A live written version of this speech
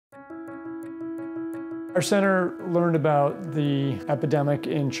Our center learned about the epidemic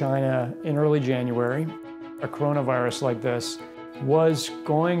in China in early January. A coronavirus like this was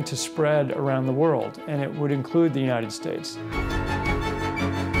going to spread around the world, and it would include the United States.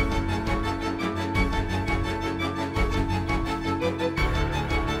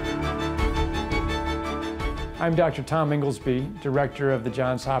 I'm Dr. Tom Inglesby, Director of the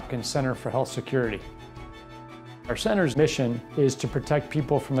Johns Hopkins Center for Health Security. Our center's mission is to protect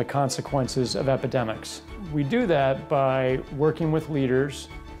people from the consequences of epidemics. We do that by working with leaders,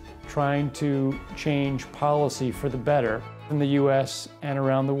 trying to change policy for the better in the U.S. and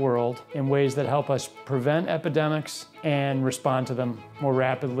around the world in ways that help us prevent epidemics and respond to them more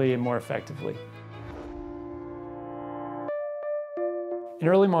rapidly and more effectively. In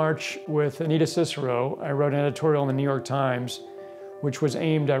early March, with Anita Cicero, I wrote an editorial in the New York Times which was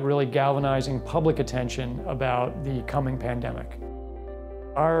aimed at really galvanizing public attention about the coming pandemic.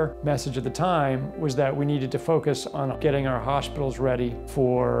 Our message at the time was that we needed to focus on getting our hospitals ready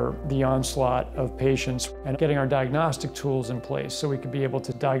for the onslaught of patients and getting our diagnostic tools in place so we could be able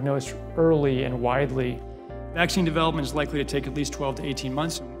to diagnose early and widely. Vaccine development is likely to take at least 12 to 18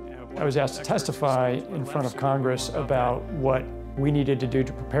 months. I was asked to testify in front of Congress about what we needed to do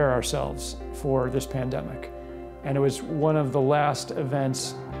to prepare ourselves for this pandemic. And it was one of the last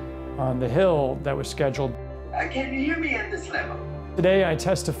events on the Hill that was scheduled. Can you hear me at this level? Today I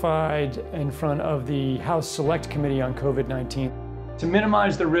testified in front of the House Select Committee on COVID-19. To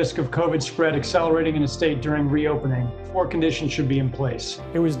minimize the risk of COVID spread accelerating in a state during reopening, 4 conditions should be in place.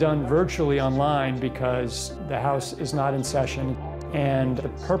 It was done virtually online because the House is not in session. And the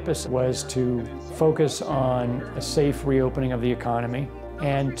purpose was to focus on a safe reopening of the economy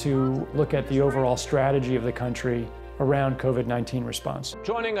and to look at the overall strategy of the country around COVID-19 response.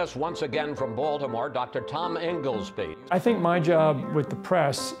 Joining us once again from Baltimore, Dr. Tom Inglesby. I think my job with the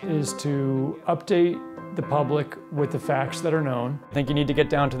press is to update the public with the facts that are known. I think you need to get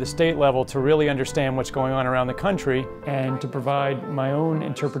down to the state level to really understand what's going on around the country and to provide my own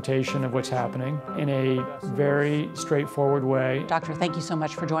interpretation of what's happening in a very straightforward way. Doctor, thank you so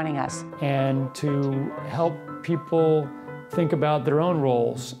much for joining us. And to help people think about their own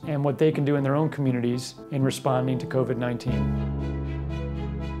roles and what they can do in their own communities in responding to COVID-19.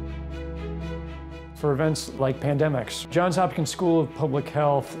 For events like pandemics, Johns Hopkins School of Public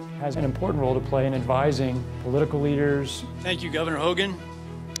Health has an important role to play in advising political leaders. Thank you, Governor Hogan.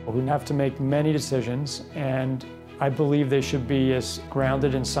 We have to make many decisions, and I believe they should be as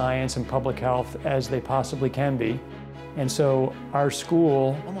grounded in science and public health as they possibly can be. And so our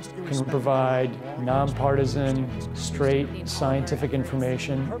school can provide nonpartisan, straight scientific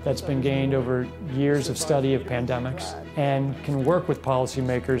information that's been gained over years of study of pandemics and can work with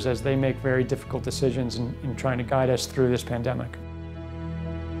policymakers as they make very difficult decisions in trying to guide us through this pandemic.